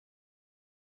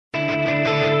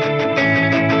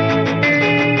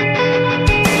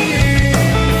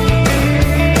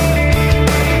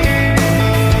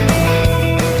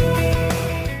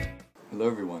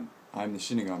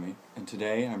Shinigami, and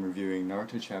today I'm reviewing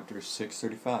Naruto chapter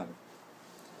 635.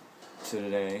 So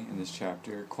today, in this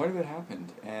chapter, quite a bit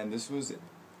happened, and this was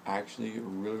actually a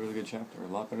really good chapter, a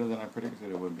lot better than I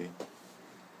predicted it would be.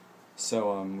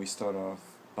 So we start off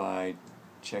by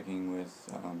checking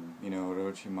with,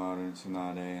 Orochimaru and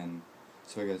Tsunade and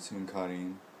Soigetsu and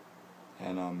Karin,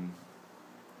 and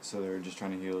so they're just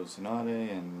trying to heal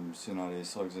Tsunade, and Tsunade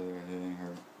slugs are hitting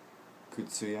her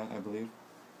Kutsuya, I believe.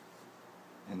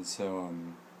 And so,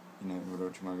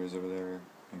 Orochimaru goes over there,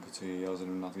 and Kutsuya yells at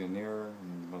him not to get near her,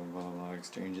 and blah,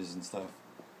 exchanges and stuff.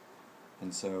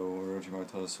 And so,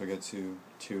 Orochimaru tells Soigetsu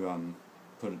to,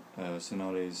 put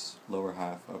Tsunade's lower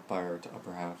half up by her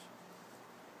upper half.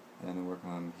 And then they work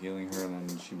on healing her, and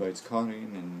then she bites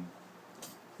Karin, and,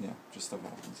 yeah, just stuff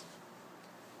happens.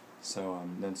 So,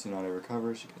 then Tsunade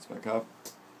recovers, she gets back up,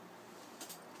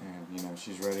 and,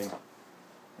 she's ready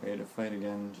to fight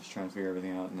again, just trying to figure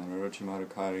everything out, and then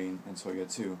Orochimaru, Karin, and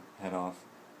Soigetsu head off,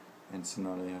 and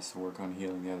Tsunade has to work on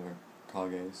healing the other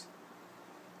Kages.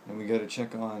 Then we go to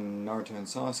check on Naruto and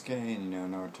Sasuke, and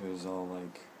Naruto is all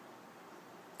like,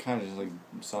 kind of just like,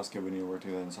 Sasuke, we need to work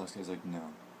together, and Sasuke's like,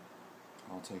 no,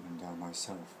 I'll take him down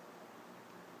myself.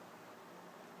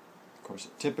 Of course,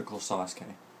 typical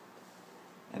Sasuke.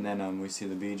 And then we see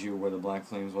the Biju where the black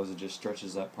flames was, it just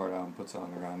stretches that part out and puts it on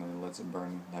the ground and then lets it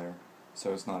burn there.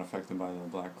 So it's not affected by the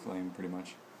black flame, pretty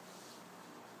much.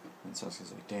 And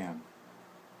Sasuke's like, damn.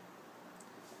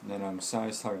 And then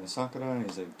Sai's talking to Sakura, and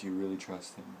he's like, do you really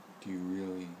trust him? Do you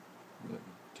really,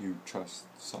 do you trust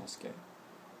Sasuke? And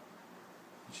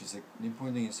she's like, the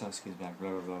important thing is Sasuke's back, blah,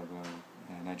 blah, blah,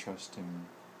 and I trust him.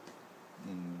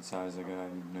 And Sai's like, I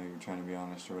know you're trying to be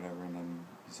honest or whatever, and then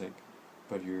he's like,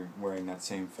 but you're wearing that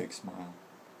same fake smile.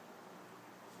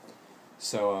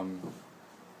 So,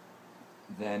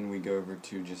 then we go over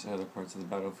to just other parts of the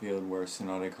battlefield where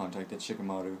Tsunade contacted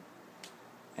Shikamaru,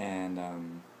 and,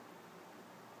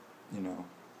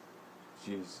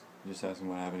 she's just asking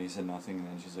what happened. He said nothing, and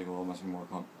then she's like, well, it must be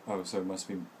it must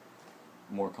be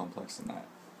more complex than that.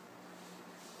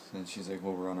 So then she's like,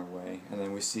 well, we're on our way. And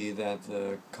then we see that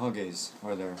the Kages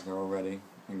are there. They're all ready.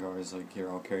 And Gaara's like, here,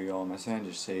 I'll carry you all in my sand.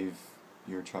 Just save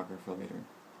your chakra for later.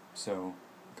 So,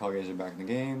 the Kages are back in the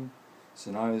game.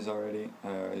 Tsunade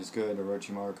is good.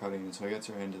 Orochimaru, Karin, and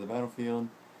Soigetsu are into the battlefield.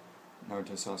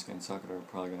 Naruto, Sasuke, and Sakura are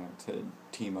probably going to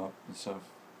team up and stuff,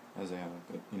 as they have,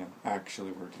 but,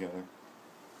 actually work together.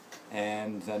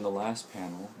 And then the last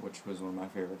panel, which was one of my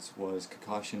favorites, was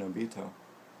Kakashi and Obito.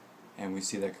 And we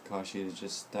see that Kakashi has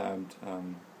just stabbed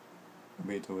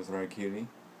Obito with Raikiri,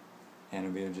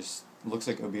 and Obito just looks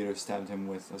like Obito stabbed him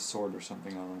with a sword or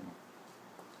something, I don't know.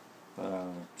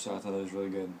 But, so I thought that was really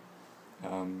good.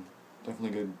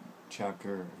 Definitely a good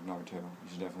chapter of Naruto. You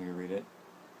should definitely go read it.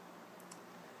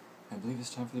 I believe it's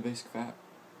time for the basic fact.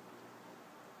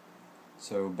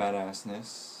 So,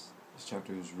 badassness. This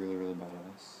chapter is really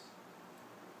badass.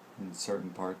 In certain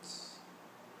parts.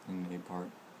 In a part.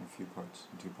 In a few parts.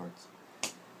 In 2 parts.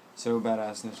 So,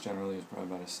 badassness generally is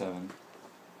probably about a 7.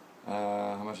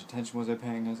 How much attention was I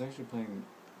paying? I was actually paying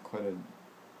quite a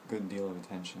good deal of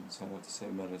attention. So, I'd have to say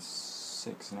about a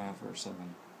 6.5 or a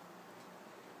 7.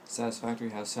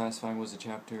 Satisfactory, how satisfying was the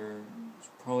chapter? It's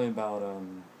probably about,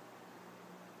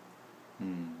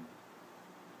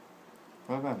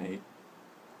 probably about an 8.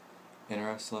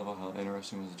 Interest level, how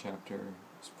interesting was the chapter?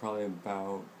 It's probably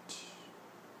about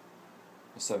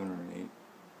a 7 or an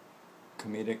 8.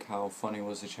 Comedic, how funny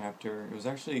was the chapter? It was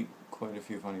actually quite a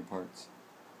few funny parts.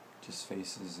 Just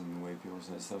faces and the way people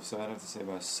said stuff. So I'd have to say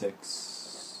about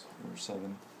 6 or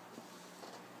 7.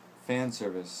 Fan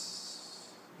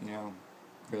service,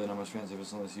 really not much fan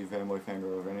service unless you fanboy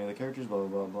fangirl over any of the characters, blah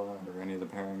blah blah, or any of the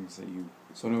pairings that you...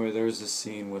 So anyway, there was this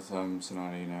scene with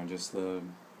Tsunade, just the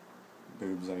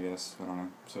boobs, I guess, I don't know,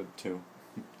 so 2.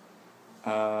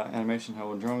 Animation, how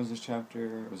well drawn was this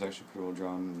chapter? It was actually pretty well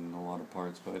drawn in a lot of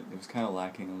parts, but it was kind of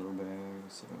lacking a little bit,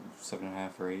 so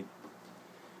 7.5 or 8.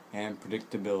 And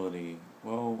predictability,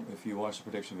 well, if you watch the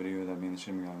prediction video that me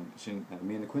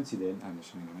and the Quincy did, I'm the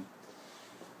Shinigami,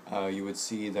 you would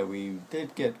see that we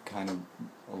did get kind of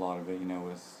a lot of it,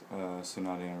 with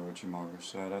Tsunade and Orochimaru.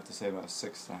 So I'd have to say about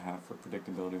 6.5 for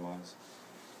predictability-wise.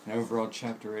 An overall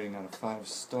chapter rating out of 5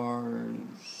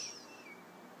 stars,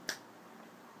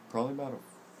 probably about a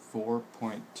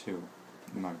 4.2,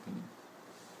 in my opinion.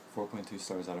 4.2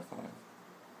 stars out of 5.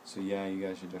 So yeah, you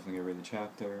guys should definitely go read the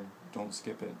chapter. Don't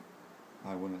skip it.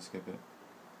 I wouldn't skip it.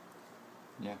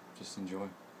 Yeah, just enjoy.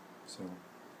 So...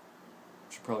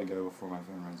 should probably go before my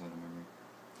phone runs out of memory.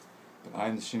 But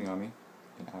I'm the Shinigami,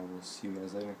 and I will see you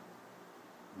guys later.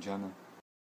 Jana.